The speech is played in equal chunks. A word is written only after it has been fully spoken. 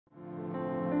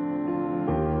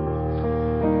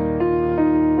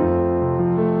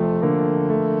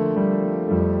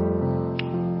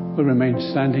We'll remain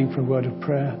standing for a word of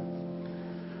prayer.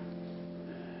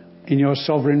 In your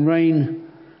sovereign reign,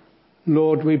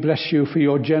 Lord, we bless you for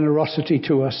your generosity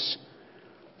to us,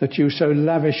 that you so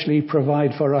lavishly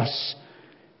provide for us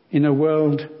in a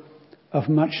world of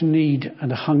much need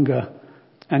and hunger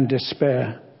and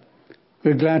despair.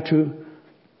 We're glad to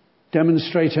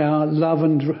demonstrate our love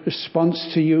and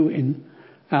response to you in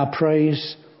our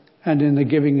praise and in the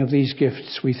giving of these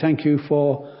gifts. We thank you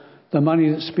for the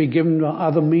money that's been given by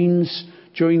other means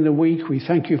during the week. We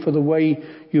thank you for the way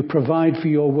you provide for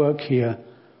your work here.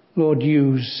 Lord,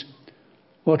 use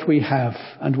what we have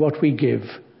and what we give,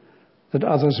 that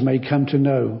others may come to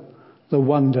know the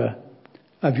wonder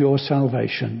of your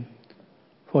salvation.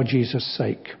 For Jesus'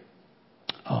 sake.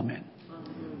 Amen.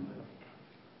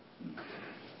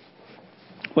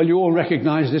 Well, you all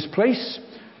recognise this place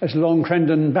as Long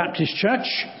Crendon Baptist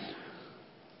Church.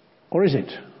 Or is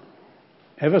it?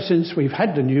 Ever since we've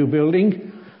had the new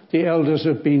building, the elders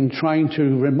have been trying to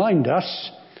remind us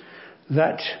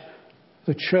that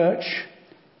the church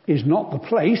is not the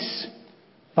place,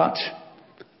 but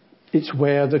it's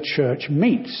where the church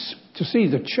meets. To see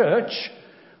the church,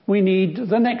 we need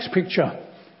the next picture.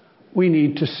 We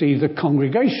need to see the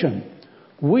congregation.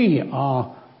 We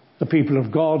are the people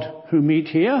of God who meet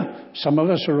here. Some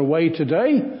of us are away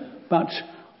today, but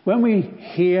when we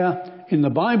hear in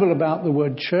the Bible about the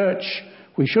word church,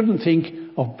 we shouldn't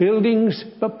think of buildings,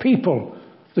 but people.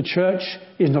 The church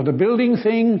is not a building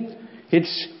thing,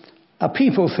 it's a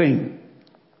people thing.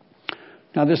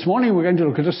 Now this morning we're going to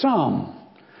look at a psalm.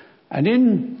 And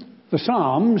in the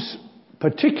Psalms,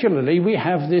 particularly, we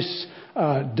have this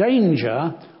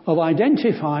danger of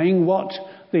identifying what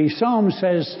the psalm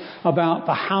says about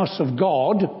the house of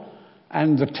God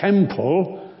and the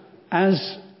temple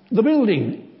as the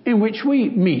building in which we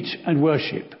meet and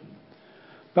worship.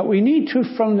 But we need to,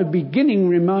 from the beginning,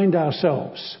 remind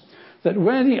ourselves that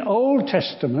where the Old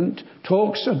Testament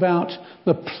talks about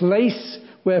the place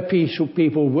where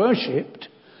people worshipped,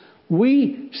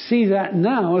 we see that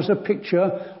now as a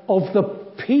picture of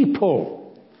the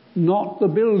people, not the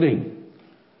building.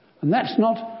 And that's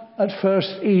not at first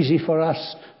easy for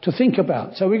us to think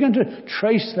about. So we're going to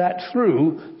trace that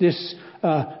through this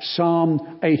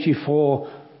Psalm 84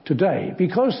 today,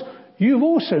 because you've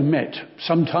also met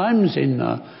sometimes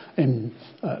in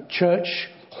church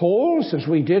halls, as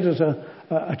we did as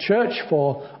a church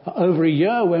for over a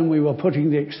year when we were putting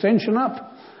the extension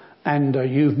up. And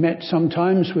you've met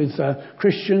sometimes with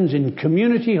Christians in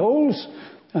community halls.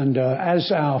 And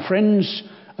as our friends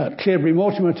at Clearbury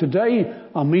Mortimer today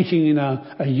are meeting in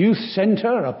a youth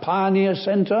centre, a pioneer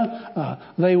centre,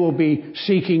 they will be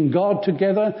seeking God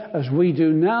together as we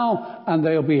do now, and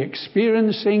they'll be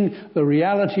experiencing the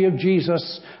reality of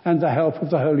Jesus and the help of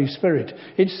the Holy Spirit.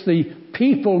 It's the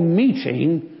people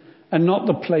meeting and not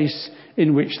the place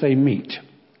in which they meet.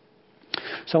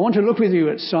 So I want to look with you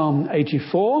at Psalm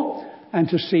 84 and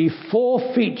to see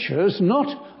four features,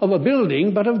 not of a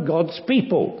building, but of God's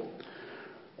people.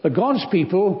 The God's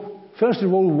people, first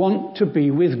of all, want to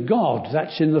be with God.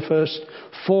 That's in the first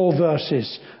 4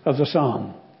 verses of the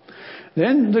psalm.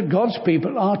 Then the God's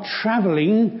people are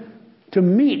travelling to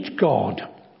meet God.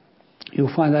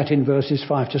 You'll find that in verses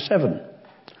 5 to 7.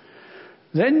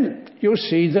 Then you'll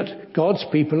see that God's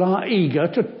people are eager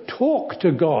to talk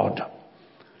to God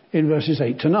in verses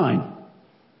 8 to 9.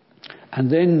 And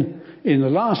then in the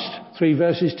last 3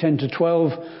 verses, 10 to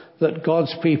 12, that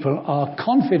God's people are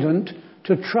confident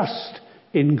to trust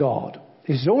in God.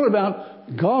 This is all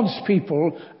about God's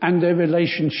people and their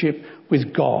relationship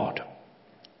with God.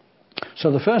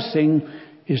 So the first thing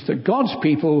is that God's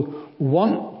people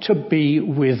want to be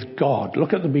with God.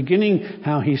 Look at the beginning,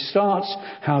 how he starts.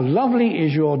 How lovely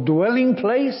is your dwelling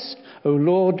place, O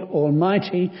Lord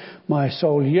Almighty. My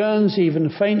soul yearns,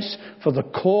 even faints, for the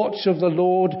courts of the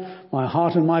Lord. My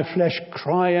heart and my flesh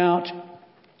cry out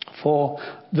for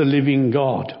the living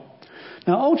God.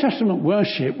 Now, Old Testament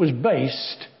worship was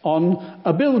based on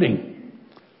a building.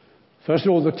 First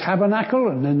of all, the tabernacle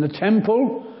and then the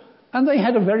temple. And they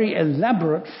had a very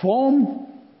elaborate form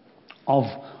of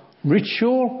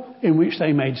ritual in which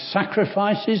they made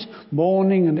sacrifices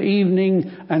morning and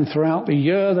evening, and throughout the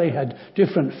year they had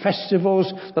different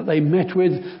festivals that they met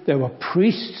with. There were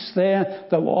priests there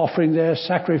that were offering their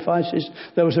sacrifices.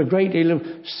 There was a great deal of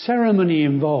ceremony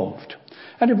involved.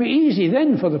 And it'd be easy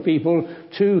then for the people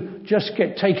to just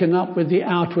get taken up with the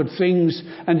outward things,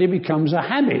 and it becomes a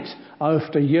habit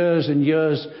after years and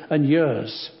years and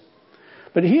years.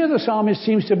 But here the psalmist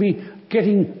seems to be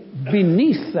getting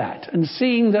beneath that and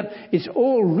seeing that it's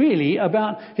all really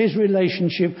about his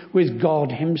relationship with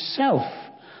God himself.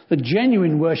 The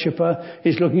genuine worshipper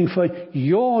is looking for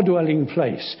your dwelling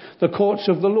place, the courts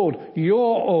of the Lord,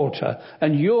 your altar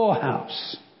and your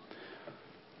house.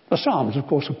 The Psalms, of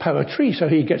course, are poetry, so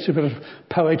he gets a bit of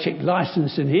poetic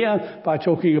license in here by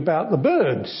talking about the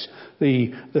birds,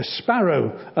 the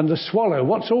sparrow and the swallow.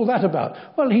 What's all that about?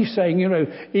 Well, he's saying,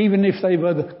 even if they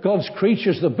were God's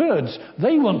creatures, the birds,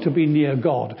 they want to be near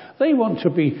God. They want to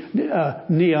be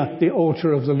near the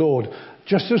altar of the Lord,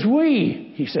 just as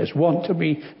we, he says, want to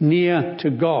be near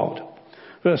to God.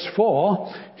 Verse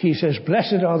 4, he says,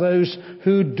 blessed are those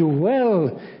who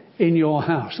dwell in your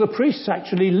house. The priests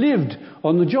actually lived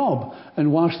on the job,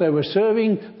 and whilst they were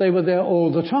serving, they were there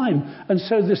all the time. And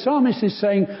so the psalmist is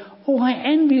saying, I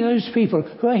envy those people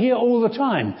who are here all the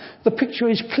time. The picture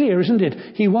is clear, isn't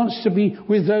it? He wants to be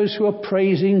with those who are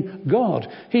praising God.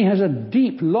 He has a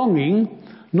deep longing,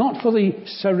 not for the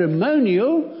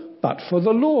ceremonial, but for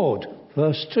the Lord.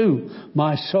 Verse 2,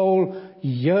 my soul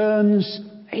yearns,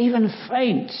 even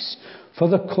faints, for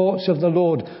the courts of the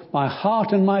Lord. My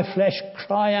heart and my flesh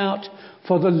cry out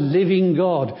for the living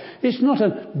God. It's not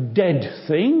a dead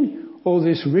thing, or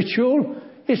this ritual.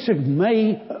 It's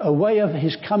a way of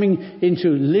his coming into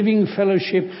living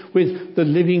fellowship with the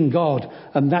living God.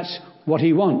 And that's what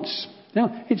he wants.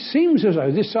 Now, it seems as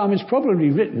though this psalm is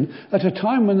probably written at a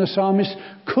time when the psalmist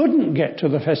couldn't get to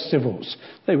the festivals.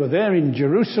 They were there in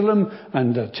Jerusalem,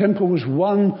 and the temple was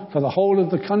one for the whole of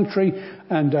the country,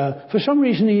 and for some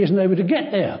reason he isn't able to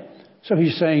get there. So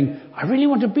he's saying, I really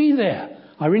want to be there.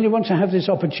 I really want to have this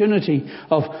opportunity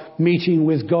of meeting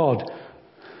with God.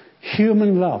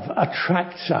 Human love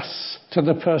attracts us to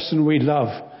the person we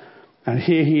love. And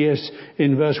here he is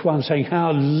in verse 1 saying,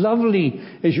 how lovely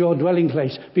is your dwelling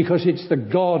place, because it's the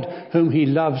God whom he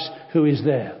loves who is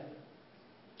there.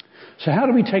 So how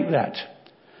do we take that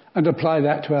and apply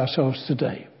that to ourselves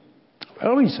today?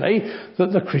 Well, we say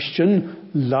that the Christian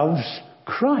loves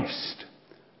Christ.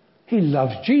 He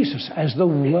loves Jesus as the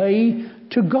way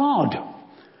to God.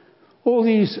 All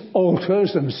these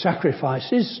altars and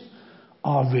sacrifices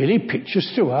are really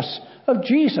pictures to us of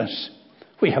Jesus.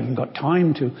 We haven't got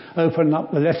time to open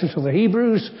up the letter to the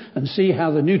Hebrews and see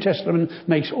how the New Testament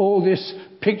makes all this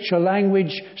picture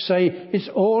language say it's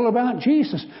all about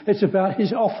Jesus. It's about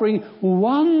his offering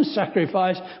one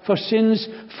sacrifice for sins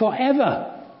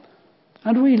forever.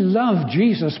 And we love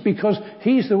Jesus because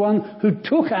he's the one who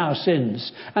took our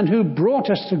sins and who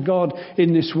brought us to God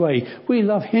in this way. We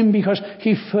love him because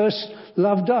he first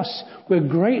loved us. We're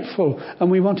grateful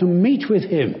and we want to meet with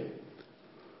him.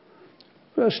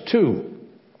 Verse 2.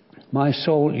 My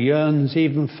soul yearns,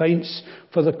 even faints,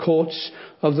 for the courts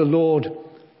of the Lord.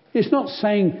 It's not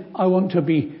saying I want to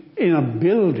be in a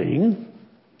building.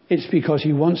 It's because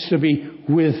he wants to be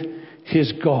with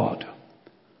his God.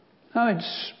 Now,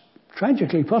 it's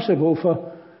tragically possible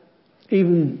for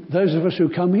even those of us who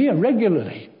come here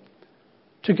regularly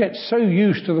to get so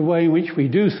used to the way in which we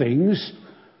do things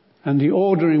and the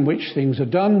order in which things are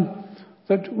done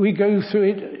that we go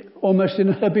through it almost in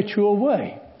a habitual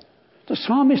way. The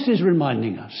psalmist is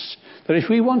reminding us that if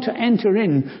we want to enter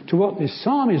into what this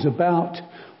psalm is about,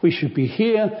 we should be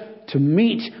here to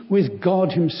meet with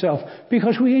God himself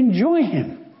because we enjoy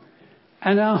him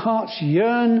and our hearts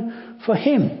yearn for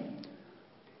him.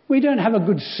 We don't have a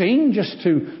good sing just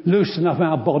to loosen up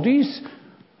our bodies,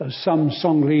 as some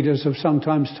song leaders have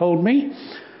sometimes told me.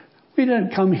 We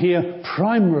don't come here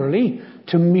primarily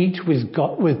to meet with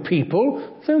God, with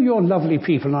people, though you're lovely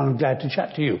people and I'm glad to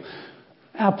chat to you.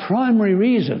 Our primary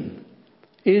reason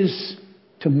is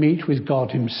to meet with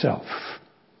God himself.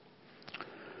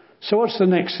 So what's the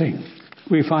next thing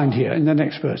we find here in the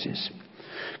next verses?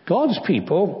 God's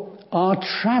people are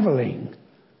travelling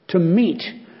to meet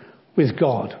with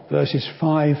God, verses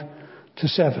 5 to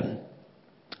 7.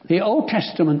 The Old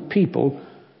Testament people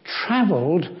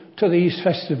travelled to these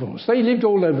festivals. They lived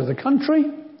all over the country,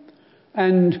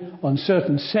 and on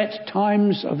certain set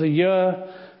times of the year,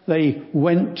 they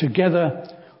went together,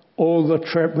 all the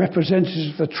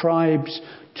representatives of the tribes,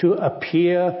 to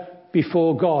appear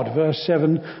before God. Verse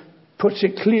 7 puts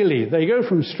it clearly. They go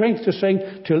from strength to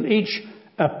strength till each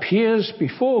appears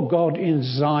before God in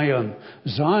Zion.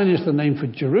 Zion is the name for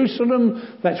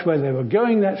Jerusalem. That's where they were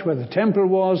going. That's where the temple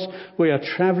was. We are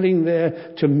travelling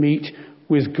there to meet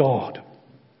with God.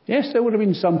 Yes, there would have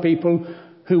been some people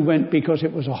who went because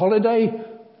it was a holiday.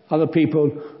 Other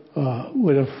people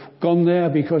would have gone there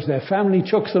because their family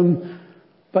took them.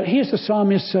 But here's the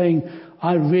psalmist saying,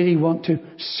 I really want to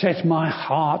set my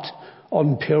heart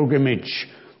on pilgrimage.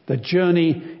 The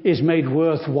journey is made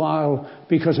worthwhile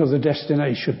because of the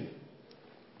destination.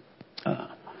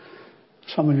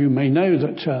 Some of you may know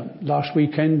that last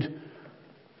weekend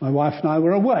my wife and I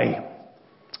were away.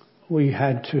 we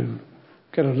had to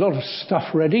get a lot of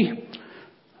stuff ready,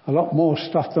 a lot more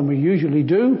stuff than we usually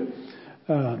do.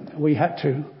 We had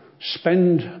to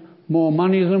spend more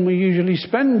money than we usually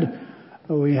spend.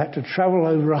 We had to travel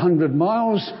over 100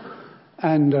 miles,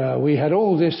 and we had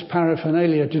all this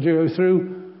paraphernalia to go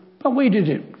through, but we did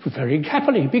it very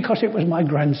happily because it was my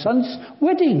grandson's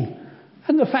wedding.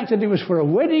 And the fact that it was for a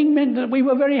wedding meant that we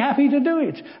were very happy to do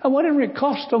it. And whatever it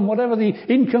cost and whatever the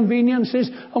inconvenience is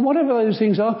and whatever those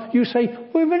things are, you say,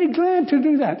 we're very glad to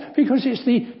do that because it's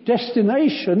the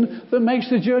destination that makes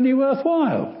the journey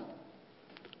worthwhile.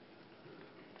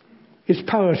 It's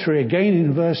poetry again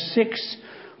in verse 6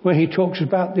 where he talks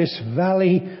about this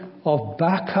valley of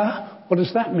Baca. What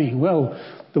does that mean? Well,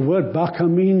 the word Baca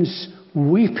means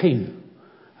weeping.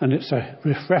 And it's a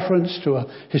reference to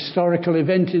a historical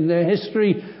event in their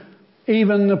history.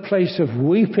 Even the place of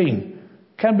weeping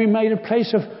can be made a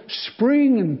place of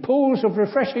spring and pools of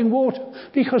refreshing water,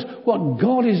 because what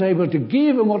God is able to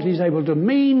give and what he's able to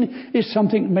mean is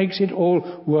something that makes it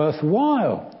all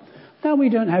worthwhile. Now, we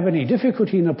don't have any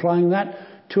difficulty in applying that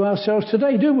to ourselves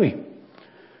today, do we?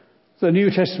 The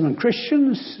New Testament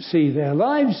Christians see their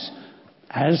lives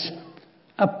as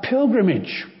a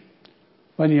pilgrimage.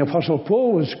 When the Apostle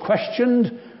Paul was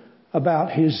questioned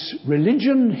about his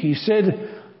religion, he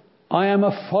said, I am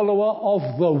a follower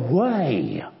of the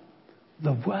way.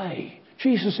 The way.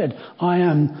 Jesus said, I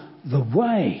am the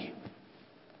way.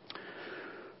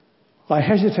 I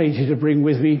hesitated to bring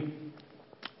with me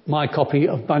my copy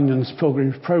of Bunyan's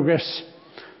Pilgrim's Progress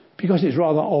because it's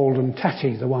rather old and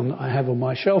tatty, the one that I have on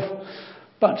my shelf.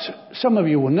 But some of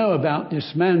you will know about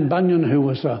this man Bunyan, who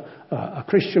was a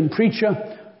Christian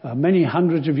preacher many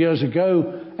hundreds of years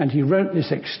ago, and he wrote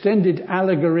this extended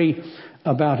allegory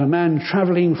about a man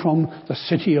travelling from the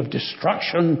city of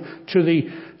destruction to the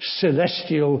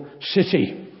celestial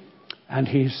city. And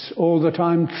he's all the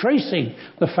time tracing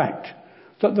the fact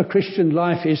that the Christian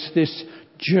life is this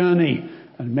journey,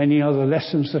 and many other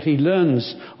lessons that he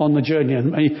learns on the journey, and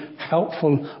very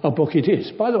helpful a book it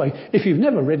is. By the way, if you've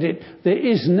never read it, there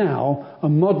is now a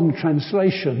modern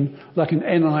translation, like an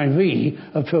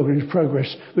NIV of Pilgrim's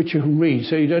Progress, which you can read,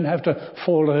 so you don't have to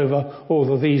fall over all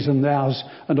the these and thous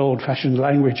and old-fashioned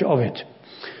language of it.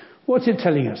 What's it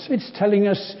telling us? It's telling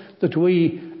us that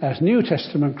we, as New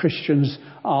Testament Christians,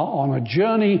 are on a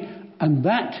journey, and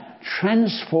that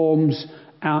transforms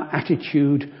our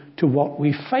attitude to what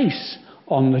we face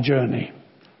on the journey.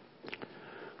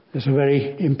 There's a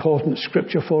very important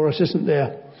scripture for us, isn't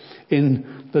there,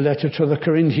 in the letter to the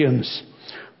Corinthians,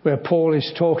 where Paul is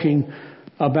talking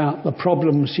about the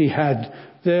problems he had.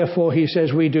 Therefore, he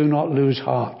says, we do not lose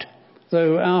heart,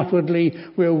 though outwardly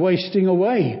we're wasting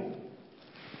away.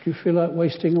 Do you feel like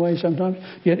wasting away sometimes?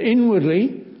 Yet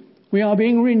inwardly we are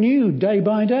being renewed day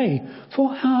by day.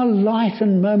 For our light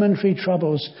and momentary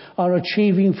troubles are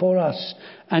achieving for us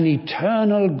an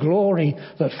eternal glory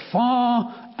that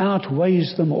far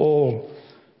outweighs them all.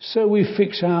 So we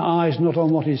fix our eyes not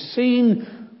on what is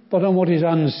seen, but on what is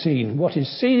unseen. What is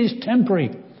seen is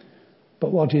temporary,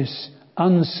 but what is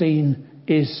unseen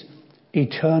is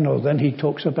eternal. Then he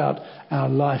talks about our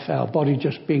life, our body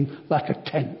just being like a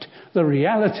tent. The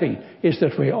reality is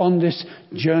that we're on this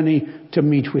journey to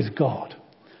meet with God.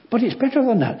 But it's better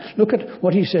than that. Look at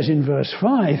what he says in verse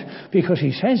 5, because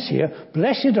he says here,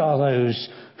 blessed are those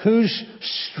whose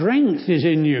strength is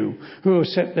in you, who have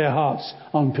set their hearts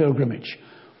on pilgrimage.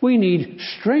 We need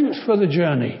strength for the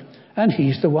journey, and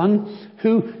he's the one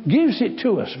who gives it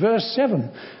to us. Verse 7,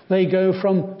 they go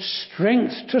from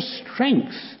strength to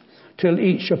strength till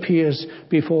each appears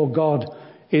before God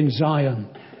in Zion.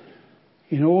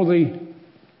 In all the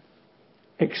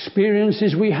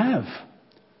experiences we have,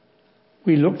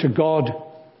 we look to God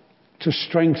to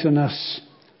strengthen us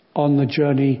on the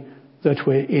journey that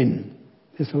we're in.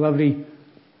 There's a lovely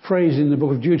phrase in the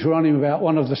book of Deuteronomy about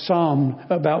one of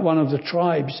the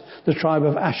tribes, the tribe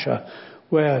of Asher,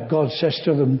 where God says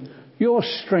to them, your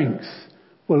strength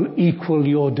will equal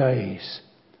your days.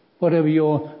 Whatever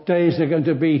your days are going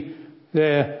to be,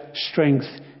 their strength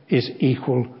is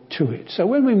equal to it. So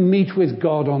when we meet with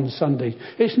God on Sunday,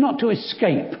 it's not to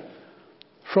escape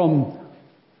from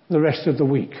the rest of the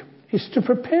week. It's to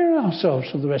prepare ourselves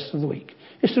for the rest of the week.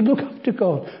 It's to look up to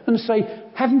God and say,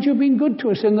 haven't you been good to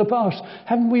us in the past?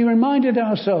 Haven't we reminded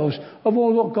ourselves of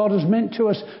all what God has meant to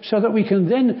us, so that we can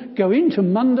then go into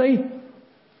Monday,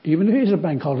 even if it is a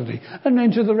bank holiday, and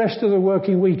into the rest of the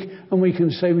working week, and we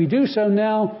can say we do so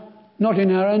now, not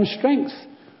in our own strength,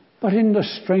 but in the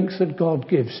strength that God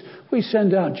gives. We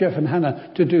send out Jeff and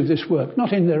Hannah to do this work,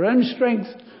 not in their own strength,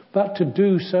 but to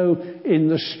do so in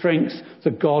the strength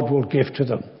that God will give to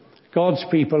them. God's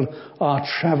people are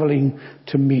travelling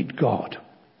to meet God.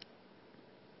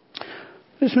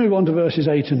 Let's move on to verses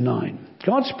 8 and 9.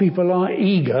 God's people are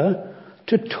eager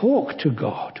to talk to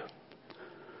God.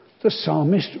 The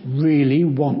psalmist really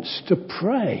wants to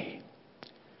pray.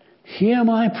 Hear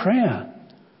my prayer,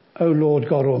 O Lord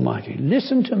God Almighty.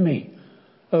 Listen to me,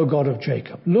 O God of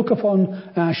Jacob. Look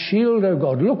upon our shield, O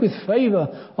God. Look with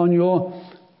favour on your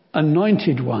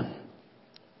anointed one.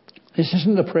 This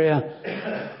isn't a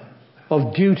prayer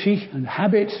of duty and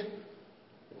habit.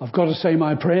 I've got to say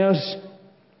my prayers.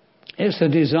 It's the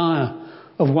desire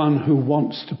of one who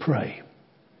wants to pray.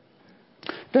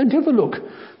 Don't overlook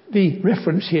the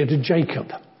reference here to Jacob.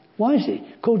 Why is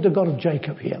it called the God of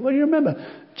Jacob here? Well, you remember,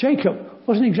 Jacob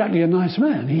wasn't exactly a nice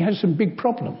man. He had some big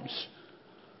problems.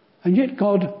 And yet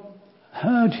God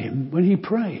heard him when he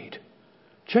prayed.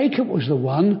 Jacob was the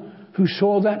one who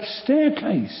saw that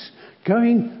staircase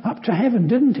going up to heaven,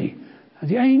 didn't he? And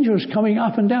the angels coming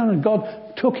up and down, and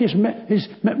God took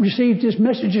received his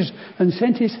messages and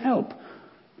sent his help.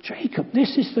 Jacob,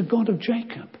 this is the God of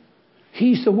Jacob.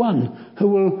 He's the one who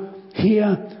will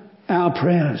hear our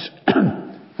prayers.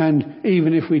 And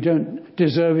even if we don't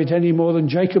deserve it any more than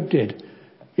Jacob did,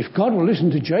 if God will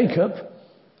listen to Jacob,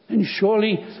 then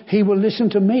surely he will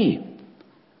listen to me.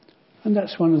 And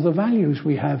that's one of the values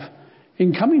we have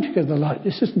in coming together like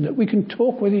this, isn't it? We can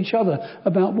talk with each other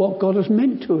about what God has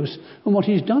meant to us and what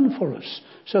he's done for us,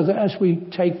 so that as we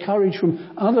take courage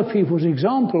from other people's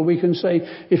example, we can say,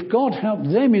 if God helped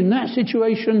them in that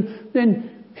situation,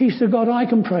 then he's the God I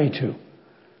can pray to.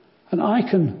 And I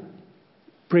can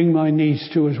bring my needs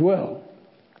to as well.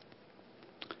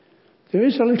 There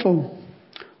is a little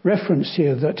reference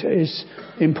here that is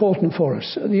important for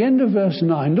us. At the end of verse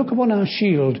 9, look upon our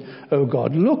shield, O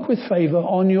God. Look with favour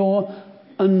on your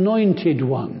anointed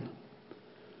one.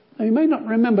 Now, you may not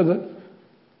remember that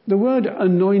the word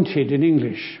anointed in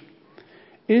English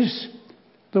is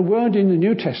the word in the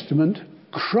New Testament,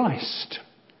 Christ.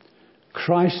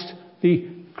 Christ, the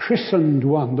christened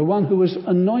one, the one who was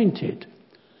anointed.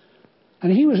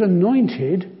 And he was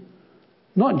anointed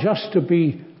not just to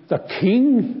be the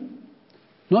king,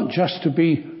 not just to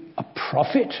be a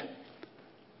prophet,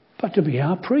 but to be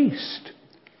our priest.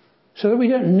 So that we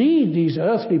don't need these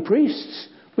earthly priests.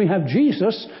 We have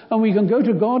Jesus, and we can go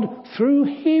to God through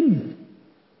him.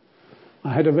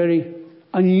 I had a very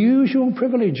unusual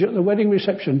privilege at the wedding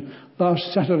reception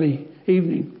last Saturday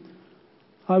evening.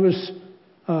 I was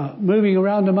moving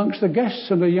around amongst the guests,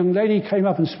 and a young lady came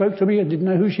up and spoke to me. I didn't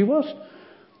know who she was.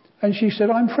 And she said,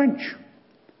 I'm French.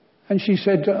 And she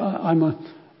said, I'm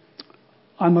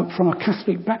from a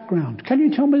Catholic background. Can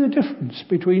you tell me the difference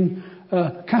between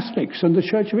Catholics and the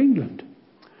Church of England?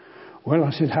 Well,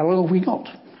 I said, how long have we got?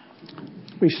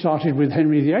 We started with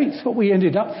Henry VIII, but we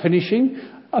ended up finishing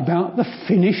about the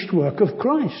finished work of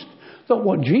Christ. That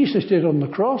what Jesus did on the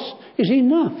cross is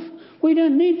enough. We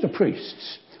don't need the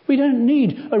priests. We don't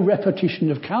need a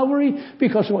repetition of Calvary,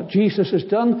 because what Jesus has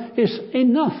done is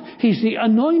enough. He's the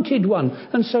anointed one.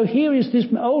 And so here is this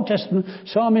Old Testament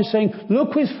psalmist saying,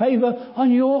 look with favour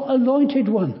on your anointed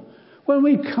one. When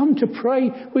we come to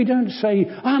pray, we don't say,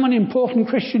 I'm an important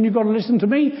Christian, you've got to listen to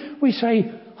me. We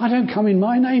say, I don't come in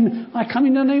my name, I come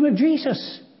in the name of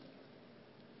Jesus.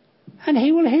 And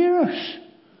he will hear us.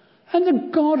 And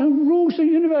the God who rules the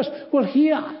universe will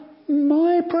hear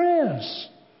my prayers.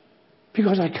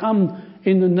 Because I come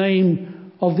in the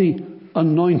name of the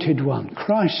anointed one.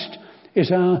 Christ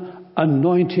is our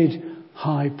anointed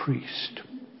high priest.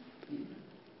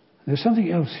 There's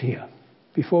something else here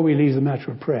before we leave the matter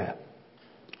of prayer.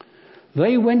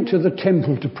 They went to the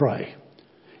temple to pray.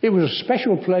 It was a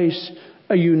special place,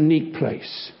 a unique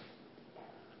place.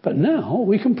 But now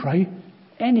we can pray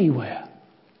anywhere.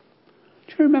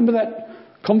 Do you remember that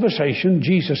conversation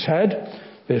Jesus had?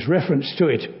 There's reference to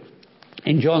it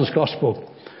in John's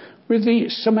Gospel with the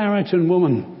Samaritan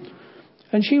woman.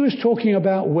 And she was talking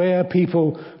about where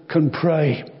people can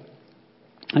pray.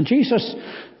 And Jesus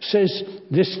says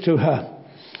this to her.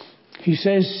 He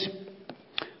says,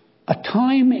 a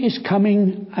time is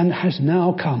coming and has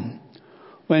now come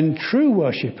when true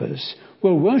worshippers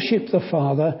will worship the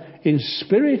Father in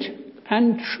spirit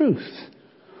and truth.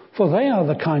 For they are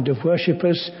the kind of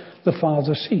worshippers the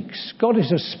Father seeks. God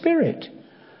is a spirit,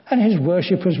 and his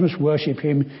worshippers must worship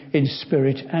him in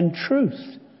spirit and truth.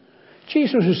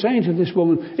 Jesus was saying to this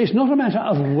woman, it's not a matter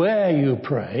of where you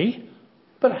pray,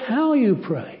 but how you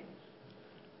pray.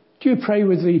 Do you pray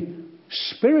with the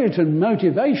spirit and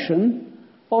motivation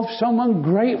of someone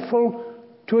grateful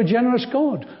to a generous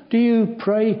God? Do you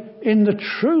pray in the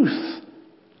truth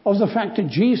of the fact that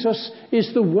Jesus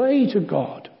is the way to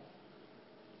God?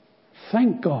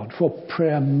 Thank God for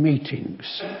prayer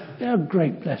meetings. They're a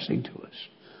great blessing to us.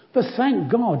 But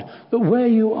thank God that where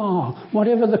you are,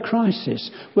 whatever the crisis,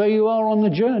 where you are on the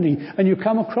journey and you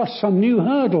come across some new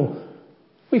hurdle,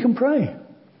 we can pray.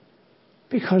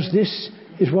 Because this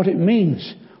is what it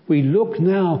means. We look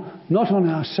now not on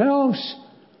ourselves,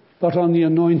 but on the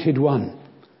Anointed One.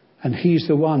 And He's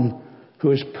the one who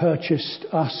has purchased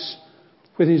us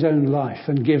with His own life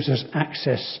and gives us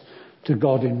access to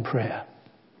God in prayer.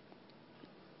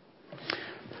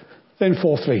 Then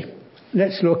fourthly,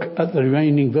 let's look at the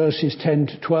remaining verses 10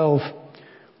 to 12,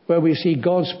 where we see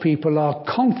God's people are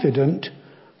confident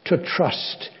to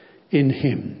trust in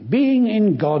Him. Being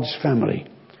in God's family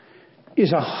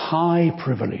is a high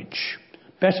privilege.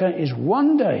 Better is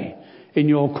one day in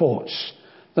your courts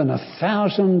than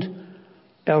 1,000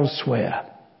 elsewhere.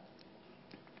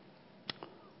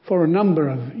 For a number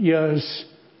of years,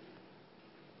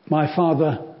 my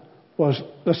father was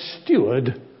the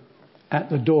steward at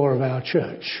the door of our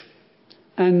church.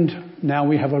 And now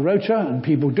we have a rota and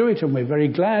people do it, and we're very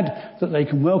glad that they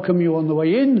can welcome you on the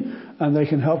way in and they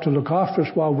can help to look after us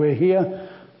while we're here.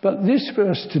 But this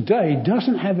verse today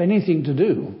doesn't have anything to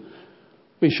do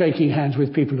with shaking hands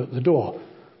with people at the door.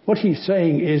 What he's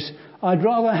saying is, I'd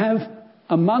rather have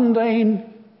a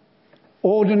mundane,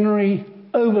 ordinary,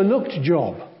 overlooked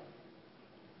job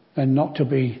than not to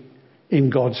be in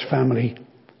God's family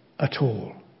at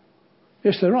all.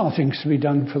 Yes, there are things to be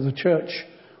done for the church,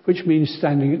 which means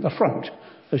standing at the front,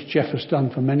 as Jeff has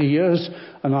done for many years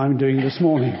and I'm doing this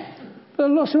morning. But there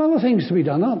are lots of other things to be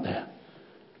done, aren't there?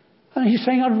 And he's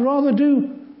saying, I'd rather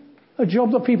do a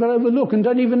job that people overlook and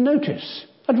don't even notice.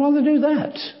 I'd rather do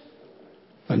that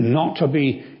than not to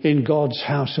be in God's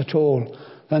house at all,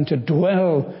 than to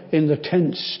dwell in the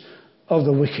tents of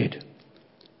the wicked.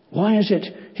 Why is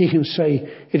it he can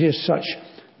say it is such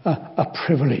a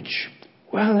privilege?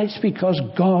 Well, it's because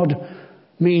God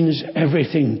means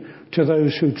everything to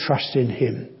those who trust in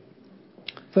Him.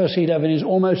 Verse 11 is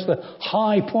almost the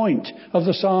high point of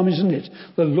the psalm, isn't it?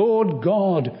 The Lord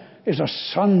God is a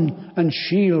sun and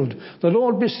shield. The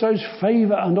Lord bestows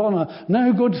favour and honour.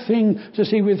 No good thing does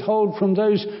He withhold from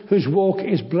those whose walk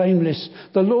is blameless.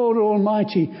 The Lord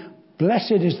Almighty,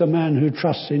 blessed is the man who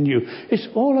trusts in you. It's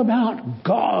all about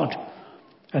God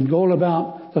and all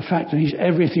about the fact that He's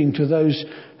everything to those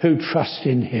who trust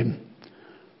in Him.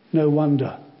 No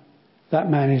wonder that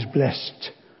man is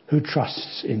blessed who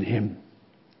trusts in Him.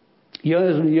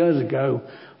 Years and years ago,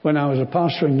 when I was a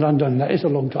pastor in London, that is a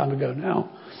long time ago now,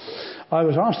 I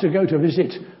was asked to go to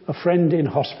visit a friend in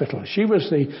hospital. She was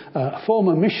the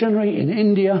former missionary in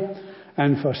India,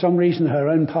 and for some reason her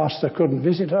own pastor couldn't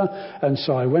visit her, and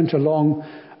so I went along,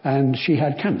 and she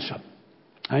had cancer.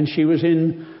 And she was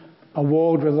in a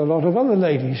ward with a lot of other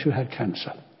ladies who had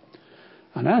cancer.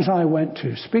 And as I went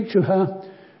to speak to her,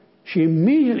 she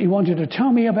immediately wanted to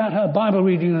tell me about her Bible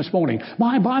reading this morning.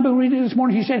 My Bible reading this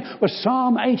morning, she said, was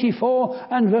Psalm 84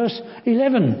 and verse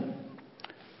 11.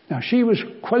 Now, she was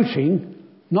quoting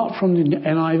not from the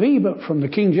NIV, but from the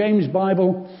King James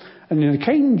Bible. And in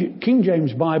the King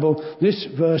James Bible, this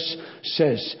verse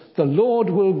says, the Lord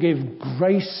will give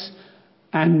grace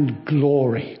and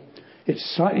glory.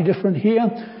 It's slightly different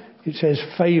here. It says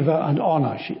favour and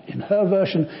honour. In her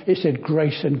version, it said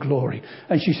grace and glory.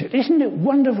 And she said, isn't it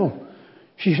wonderful?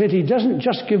 She said, He doesn't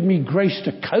just give me grace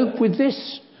to cope with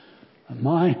this.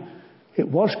 And it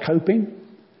was coping.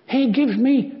 He gives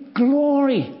me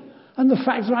glory. And the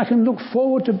fact that I can look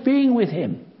forward to being with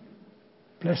Him.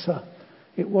 Bless her.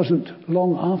 It wasn't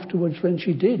long afterwards when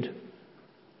she did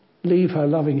leave her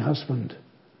loving husband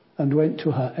and went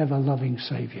to her ever-loving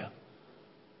Saviour.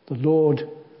 The Lord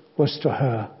was to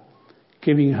her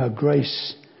giving her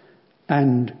grace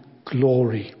and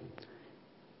glory.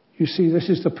 You see, this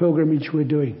is the pilgrimage we're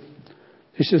doing.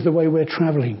 This is the way we're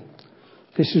travelling.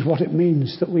 This is what it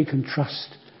means that we can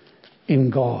trust in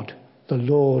God. The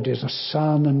Lord is a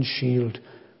sun and shield.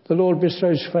 The Lord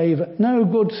bestows favour. No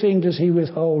good thing does He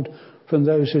withhold from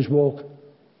those whose walk...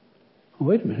 Oh,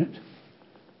 wait a minute.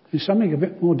 There's something a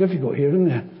bit more difficult here, isn't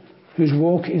there? Whose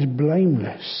walk is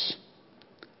blameless.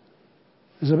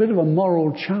 There's a bit of a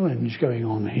moral challenge going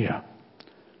on here.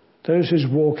 Those whose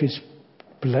walk is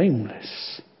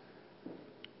blameless.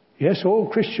 Yes, all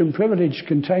Christian privilege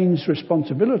contains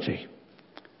responsibility.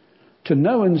 To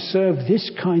know and serve this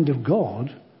kind of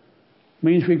God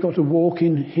means we've got to walk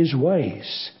in His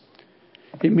ways.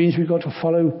 It means we've got to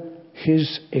follow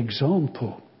His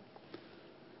example.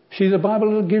 See, the Bible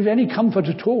doesn't give any comfort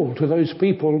at all to those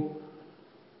people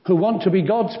who want to be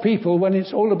God's people when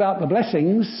it's all about the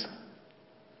blessings,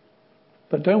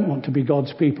 but don't want to be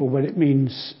God's people when it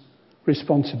means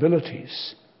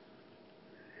responsibilities.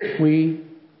 We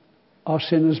are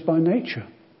sinners by nature.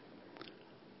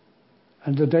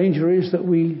 And the danger is that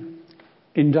we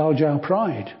indulge our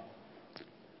pride,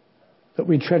 that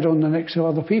we tread on the necks of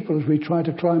other people as we try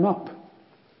to climb up,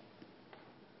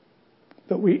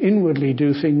 that we inwardly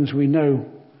do things we know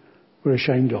we're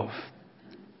ashamed of.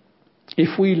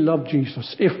 If we love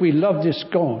Jesus, if we love this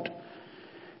God,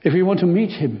 if we want to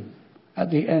meet him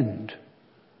at the end,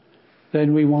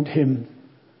 then we want him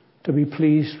to be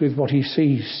pleased with what he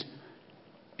sees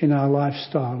in our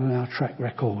lifestyle and our track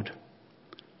record.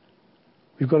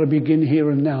 We've got to begin here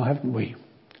and now, haven't we?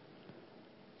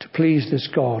 To please this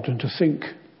God and to think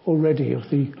already of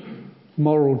the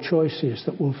moral choices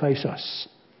that will face us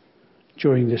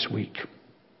during this week.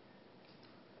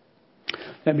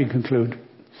 Let me conclude.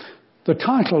 The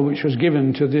title which was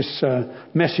given to this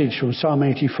message from Psalm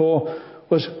 84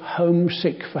 was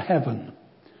Homesick for Heaven.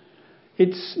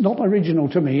 It's not original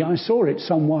to me. I saw it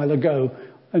some while ago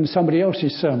in somebody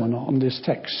else's sermon on this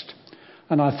text.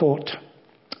 And I thought,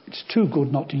 it's too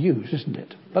good not to use, isn't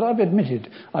it? But I've admitted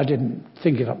I didn't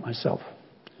think it up myself.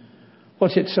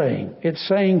 What's it saying? It's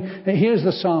saying, here's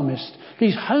the psalmist.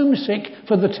 He's homesick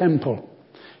for the temple.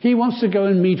 He wants to go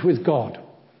and meet with God.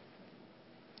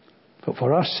 But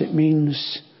for us, it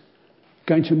means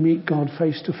going to meet God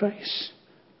face to face.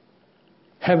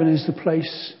 Heaven is the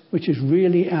place which is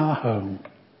really our home.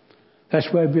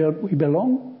 That's where we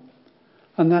belong,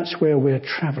 and that's where we're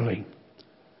travelling.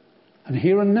 And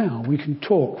here and now, we can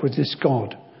talk with this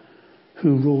God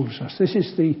who rules us. This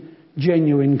is the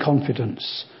genuine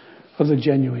confidence of the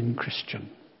genuine Christian.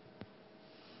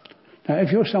 Now,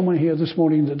 if you're someone here this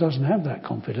morning that doesn't have that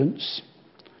confidence,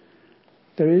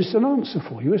 there is an answer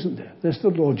for you, isn't there? There's the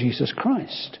Lord Jesus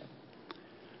Christ.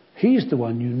 He's the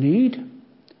one you need.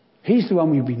 He's the one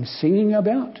we've been singing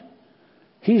about.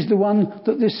 He's the one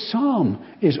that this psalm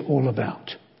is all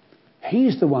about.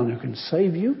 He's the one who can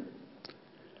save you.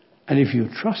 And if you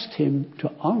trust him to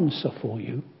answer for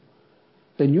you,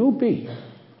 then you'll be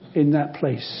in that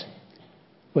place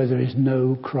where there is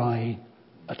no cry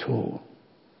at all.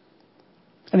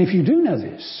 And if you do know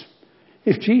this,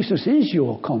 if Jesus is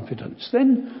your confidence,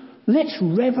 then let's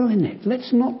revel in it.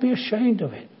 Let's not be ashamed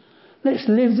of it. Let's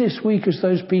live this week as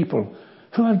those people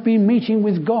who have been meeting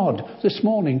with God this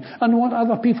morning and want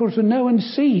other people to know and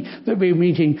see that we're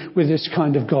meeting with this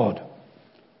kind of God.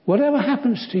 Whatever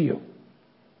happens to you,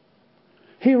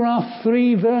 here are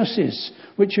 3 verses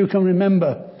which you can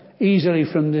remember easily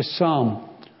from this psalm.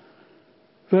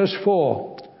 Verse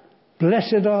 4,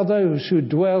 blessed are those who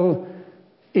dwell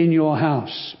in your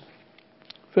house.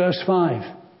 Verse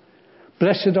 5,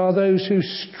 blessed are those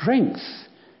whose strength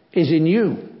is in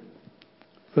you.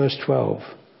 Verse 12,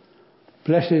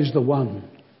 blessed is the one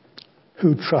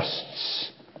who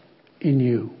trusts in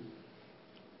you.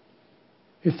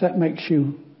 If that makes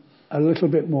you a little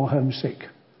bit more homesick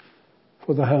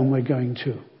for the home we're going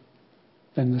to,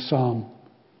 then the psalm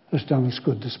has done us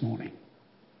good this morning.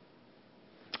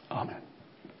 Amen.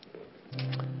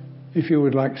 If you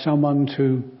would like someone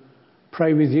to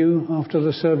pray with you after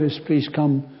the service, please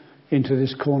come into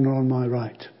this corner on my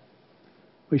right.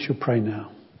 We shall pray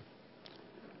now.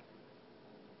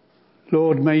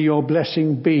 Lord, may your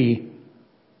blessing be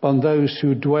on those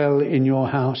who dwell in your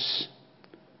house.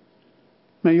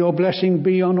 May your blessing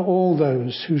be on all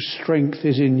those whose strength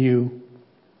is in you.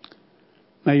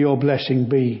 May your blessing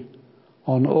be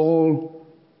on all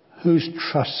whose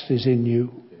trust is in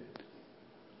you.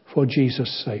 For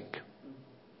Jesus' sake.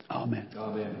 Amen.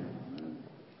 Amen.